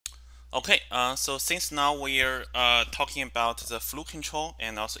Okay, so since now we are talking about the flow control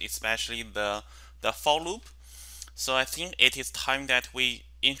and also especially the for loop, so I think it is time that we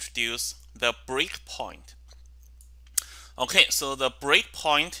introduce the breakpoint. Okay, so the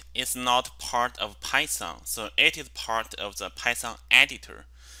breakpoint is not part of Python, so it is part of the Python editor.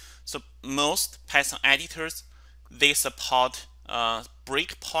 So most Python editors they support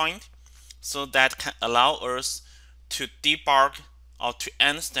breakpoint, so that can allow us to debug or to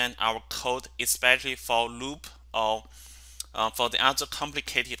understand our code, especially for loop or for the other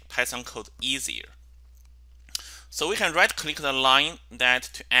complicated Python code easier. So we can right click the line that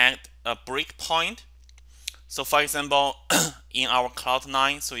to add a breakpoint. So for example, in our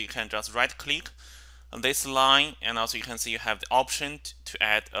Cloud9, so you can just right click on this line, and also you can see you have the option to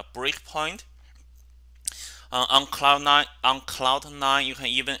add a breakpoint. On Cloud9, you can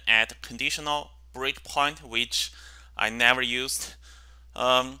even add conditional breakpoint, which I never used.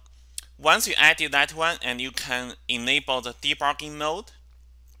 Um, Once you added that one, and you can enable the debugging mode,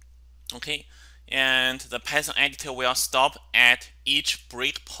 okay, and the Python editor will stop at each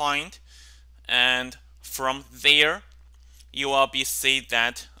breakpoint, and from there you will be see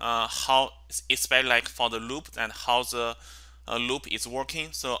that how, especially like for the loop, and how the loop is working.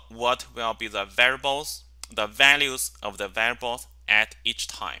 So what will be the variables, the values of the variables at each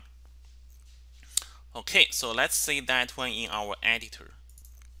time. Okay, so let's see that one in our editor.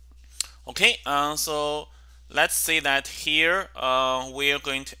 Okay, so let's say that here we are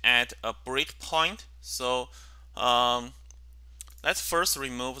going to add a breakpoint. So let's first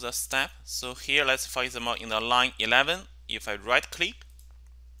remove the step. So here, let's for example in the line 11, if I right click,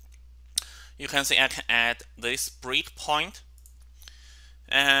 you can see I can add this breakpoint,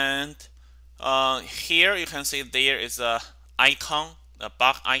 and here you can see there is a icon, a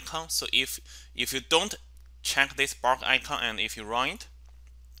bug icon. So if you don't check this bug icon and if you run it,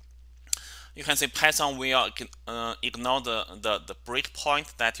 you can see Python will ignore the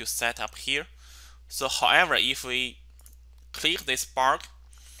breakpoint that you set up here. So however, if we click this bug,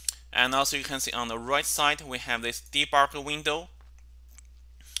 and also you can see on the right side we have this debug window.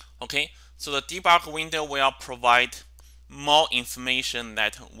 Okay, so the debug window will provide more information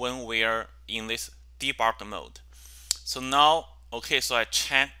that when we are in this debug mode. So now, okay, so I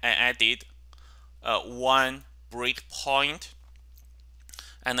added one breakpoint,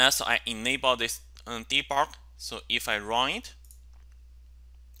 and also I enable this debug. So if I run it,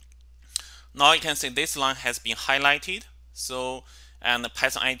 now you can see this line has been highlighted. So, and the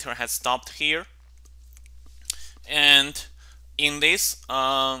Python editor has stopped here. And in this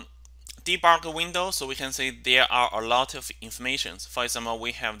debug window, so we can see there are a lot of information. For example,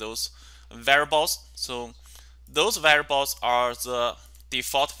 we have those variables. So those variables are the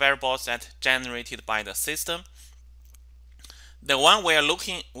default variables that generated by the system. The one we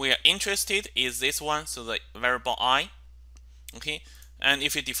are interested is this one, so the variable I. Okay, and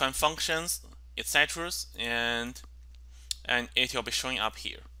if you define functions, etc., and it will be showing up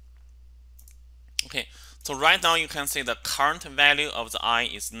here. Okay, so right now you can see the current value of the I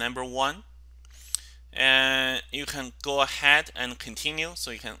is number 1, and you can go ahead and continue. So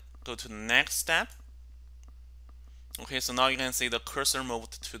you can go to the next step. Okay, so now you can see the cursor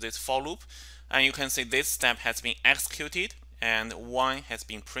moved to this for loop, and you can see this step has been executed and 1 has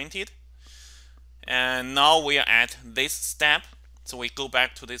been printed. And now we are at this step, so we go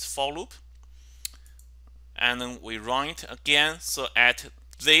back to this for loop, and then we run it again. So at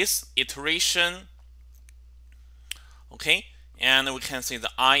this iteration, okay, and we can see the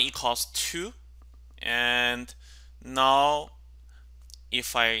I equals 2. And now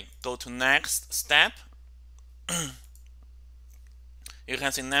if I go to next step, you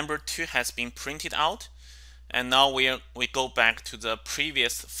can see number 2 has been printed out. And now we go back to the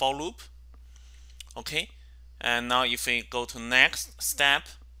previous for loop. Okay, and now if we go to next step,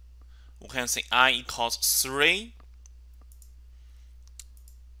 we can see I equals 3.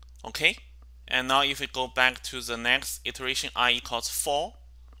 Okay, and now if we go back to the next iteration, I equals 4,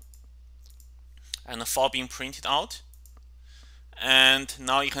 and the 4 being printed out. And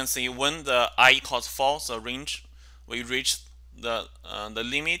now you can see when the I equals 4, the range, we reach the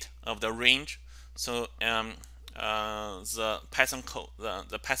limit of the range. So the Python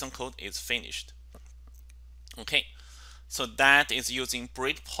code is finished. Okay, so that is using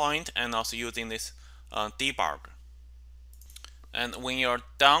breakpoint and also using this debug. And when you're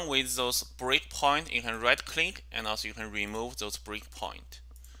done with those breakpoint, you can right click and also you can remove those breakpoint.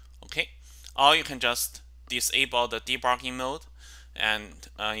 Okay, or you can just disable the debugging mode, and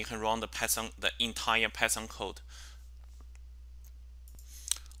you can run the entire Python code.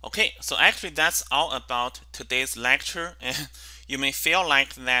 Okay, so actually that's all about today's lecture. And you may feel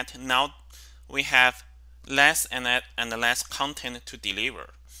like that now we have less and less content to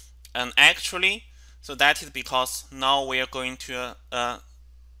deliver. And actually, so that is because now we are going to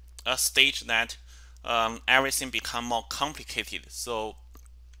a stage that everything become more complicated. So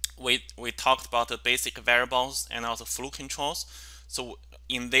we talked about the basic variables and also flow controls. So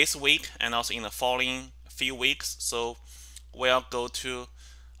in this week and also in the following few weeks, so we'll go to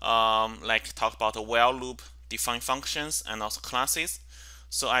like talk about the while loop, define functions, and also classes.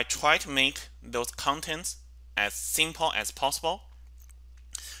 So I try to make those contents as simple as possible.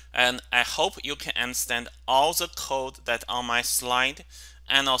 And I hope you can understand all the code that on my slide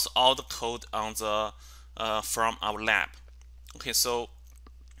and also all the code on the from our lab. Okay, so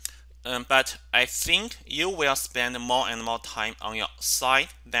but I think you will spend more and more time on your side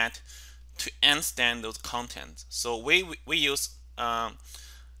that to understand those contents. So we use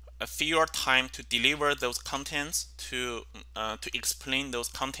a fewer time to deliver those contents to explain those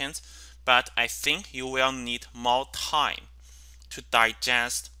contents, but I think you will need more time to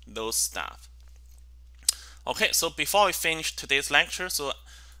digest those stuff. Okay, so before we finish today's lecture, so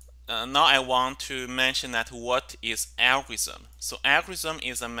now I want to mention that what is algorithm. So algorithm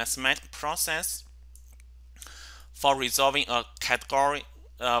is a mathematical process for resolving a category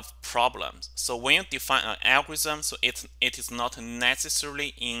of problems. So when you define an algorithm, so it is not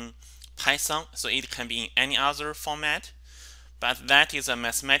necessarily in Python, so it can be in any other format, but that is a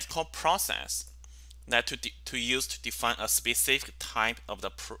mathematical process that to use to define a specific type of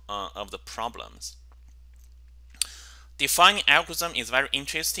the problems. Defining algorithm is very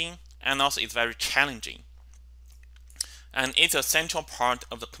interesting and also it's very challenging, and it's a central part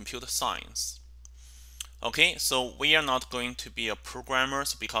of the computer science. Okay, so we are not going to be a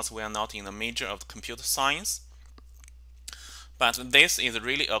programmers because we are not in the major of computer science, but this is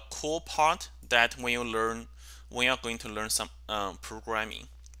really a cool part that when you are going to learn some programming.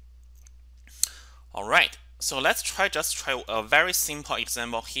 All right, so let's just try a very simple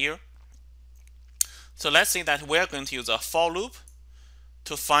example here. So let's say that we're going to use a for loop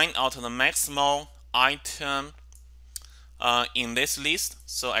to find out the maximal item in this list.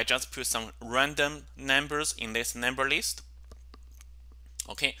 So I just put some random numbers in this number list.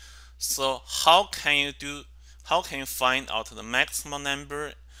 Okay, so how can you find out the maximum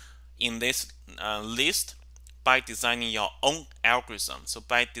number in this list? By designing your own algorithm. So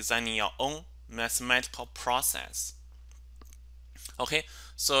by designing your own mathematical process. Okay,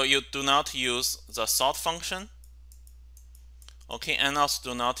 so you do not use the sort function. Okay, and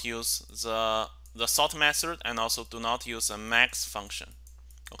also do not use the sort method, and also do not use the max function.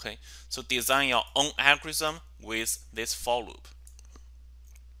 Okay, so design your own algorithm with this for loop.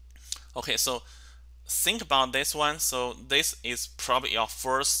 Okay, so think about this one. So this is probably your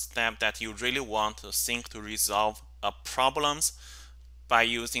first step that you really want to think to resolve problems by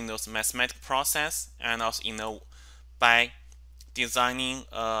using those mathematical process, and also by designing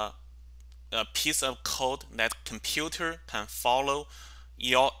a piece of code that computer can follow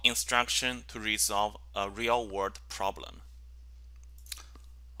your instruction to resolve a real world problem.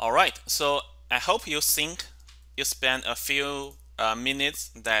 All right, so I hope you spend a few minutes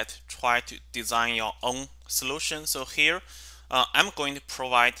that try to design your own solution. So here I'm going to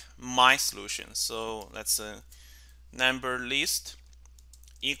provide my solution. So let's number list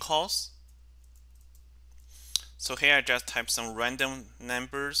equals. So here I just type some random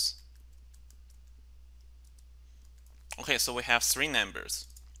numbers. Okay, so we have 3 numbers.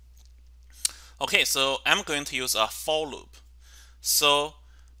 Okay, so I'm going to use a for loop. So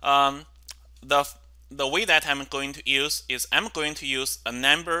the way that I'm going to use is I'm going to use a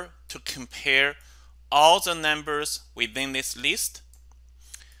number to compare all the numbers within this list,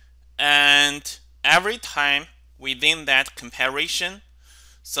 and every time within that comparison,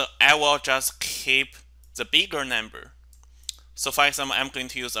 so I will just keep the bigger number. So for example, I'm going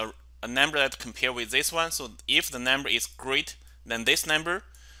to use a number that compare with this one. So if the number is greater than this number,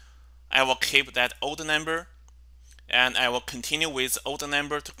 I will keep that old number, and I will continue with the old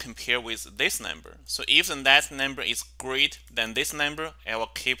number to compare with this number. So if that number is greater than this number, I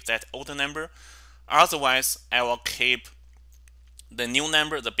will keep that old number. Otherwise, I will keep the new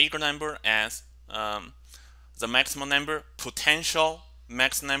number, the bigger number, as the maximum number, potential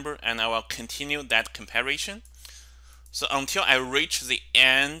max number, and I will continue that comparison. So until I reach the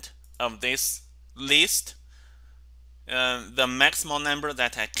end of this list, the maximum number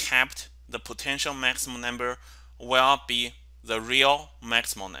that I kept, the potential maximum number, will be the real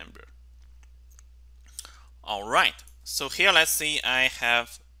maximum number. All right, so here let's see, I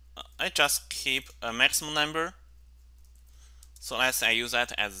just keep a maximum number. So let's say I use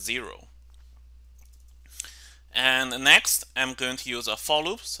that as 0. And next, I'm going to use a for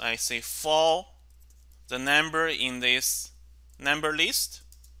loop. So I say for the number in this number list,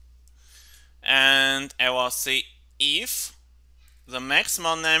 and I will say if the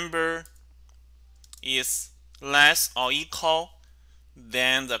maximum number is less or equal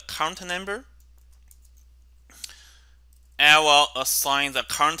than the current number, I will assign the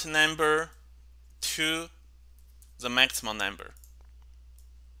current number to the maximum number.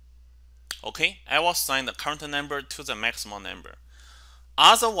 Okay, I will assign the current number to the maximum number.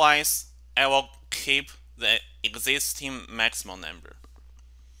 Otherwise, I will keep the existing maximum number.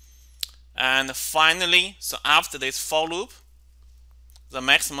 And finally, so after this for loop, the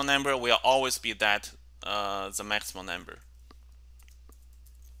maximum number will always be that the maximum number.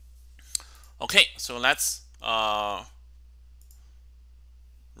 Okay, so let's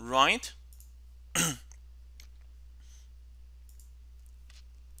write.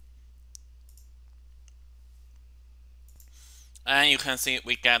 And you can see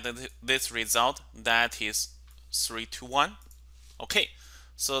we get this result that is 3 to 1. Okay,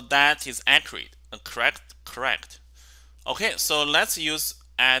 so that is accurate, correct. Okay, so let's use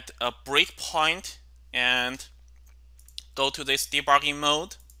add a breakpoint and go to this debugging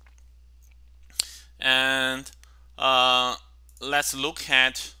mode, and let's look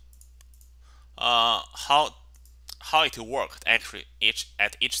at how it worked actually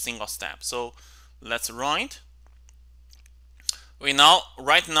at each single step. So let's run it.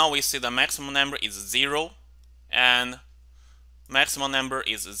 Right now we see the maximum number is 0, and maximum number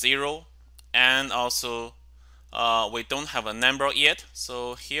is 0, and also we don't have a number yet.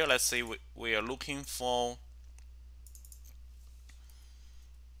 So here, let's say we are looking for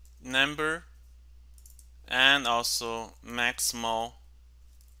number and also maximal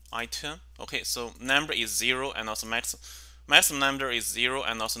item. Okay, so number is 0, and also maximum number is 0,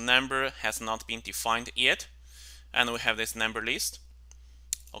 and also number has not been defined yet, and we have this number list.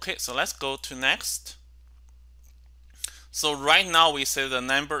 Okay, so let's go to next. So right now we say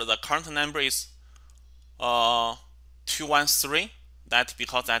the current number is 213. That's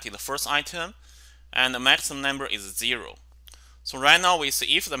because that is the first item, and the maximum number is 0. So right now we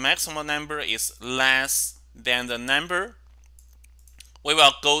see if the maximum number is less than the number, we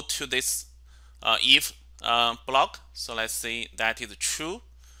will go to this if block. So let's say that is true.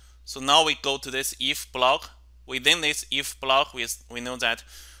 So now we go to this if block. Within this if block, we know that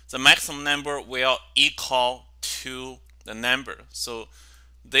the maximum number will equal to the number. So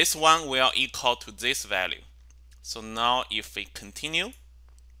this one will equal to this value. So now if we continue,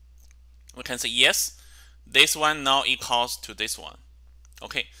 we can say yes, this one now equals to this one.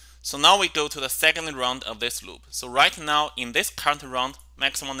 Okay, so now we go to the second round of this loop. So right now in this current round,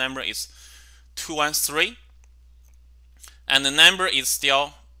 maximum number is 213, and the number is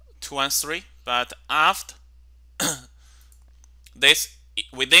still 213, but after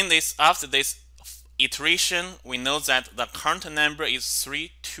after this iteration, we know that the current number is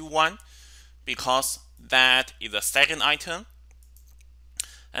 321 because that is the second item.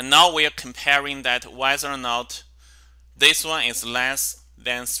 And now we are comparing that whether or not this one is less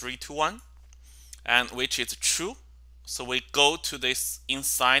than 321, and which is true. So we go to this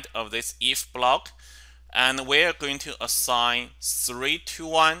inside of this if block, and we are going to assign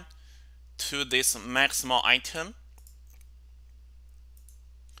 321 to this maximal item,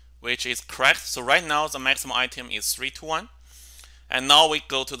 which is correct. So right now the maximum item is 321, and now we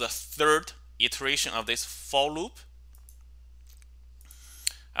go to the third iteration of this for loop,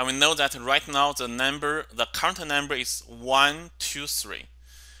 and we know that right now the current number is 123,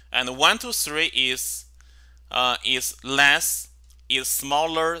 and 123 is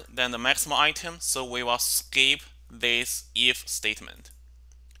smaller than the maximum item, so we will skip this if statement.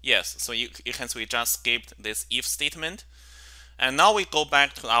 Yes, so you can see we just skipped this if statement. And now we go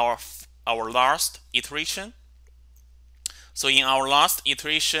back to our last iteration. So in our last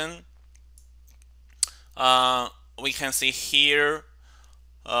iteration, we can see here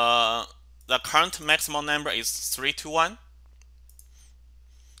the current maximum number is 321,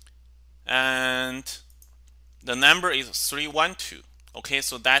 and the number is 312. Okay,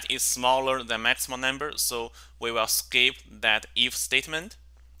 so that is smaller than maximum number, so we will skip that if statement.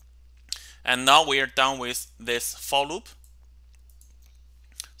 And now we are done with this for loop.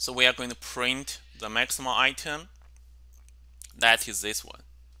 So we are going to print the maximum item. That is this one.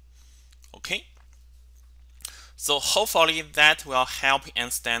 Okay. So hopefully that will help you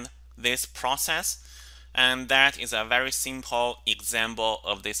understand this process. And that is a very simple example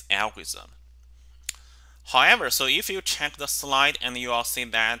of this algorithm. However, so if you check the slide, and you will see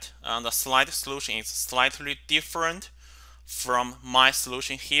that the slide solution is slightly different from my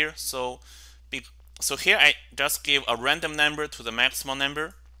solution here. So So here I just give a random number to the maximal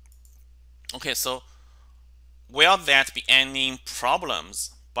number. Okay, so will that be any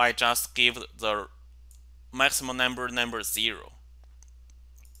problems by just give the maximum number 0?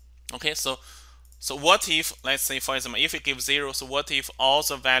 Okay, so what if, let's say for example, if you give 0, so what if all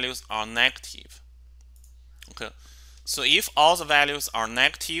the values are negative? Okay, so if all the values are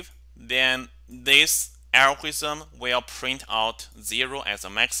negative, then this algorithm will print out 0 as a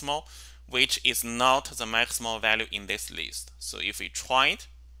maximal, which is not the maximal value in this list. So if we try it,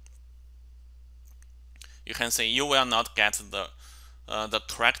 you can say you will not get the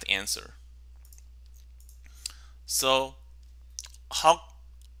correct answer. So how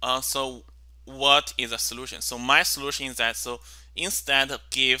so what is the solution? So my solution is that, so instead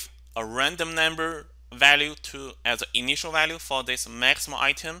give a random number value to as an initial value for this maximal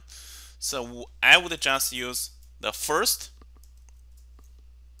item, so I would just use the first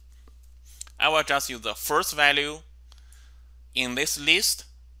I will just use the first value in this list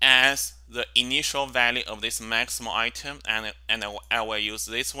as the initial value of this maximal item, and I will use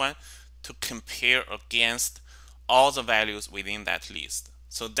this one to compare against all the values within that list.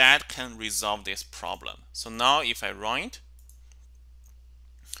 So that can resolve this problem. So now if I run it,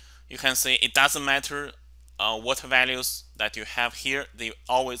 you can see it doesn't matter what values that you have here, they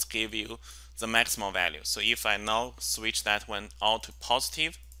always give you the maximal value. So if I now switch that one all to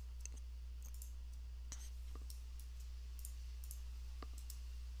positive,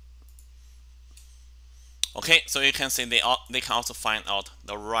 okay, so you can see they can also find out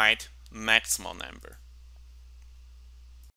the right maximal number.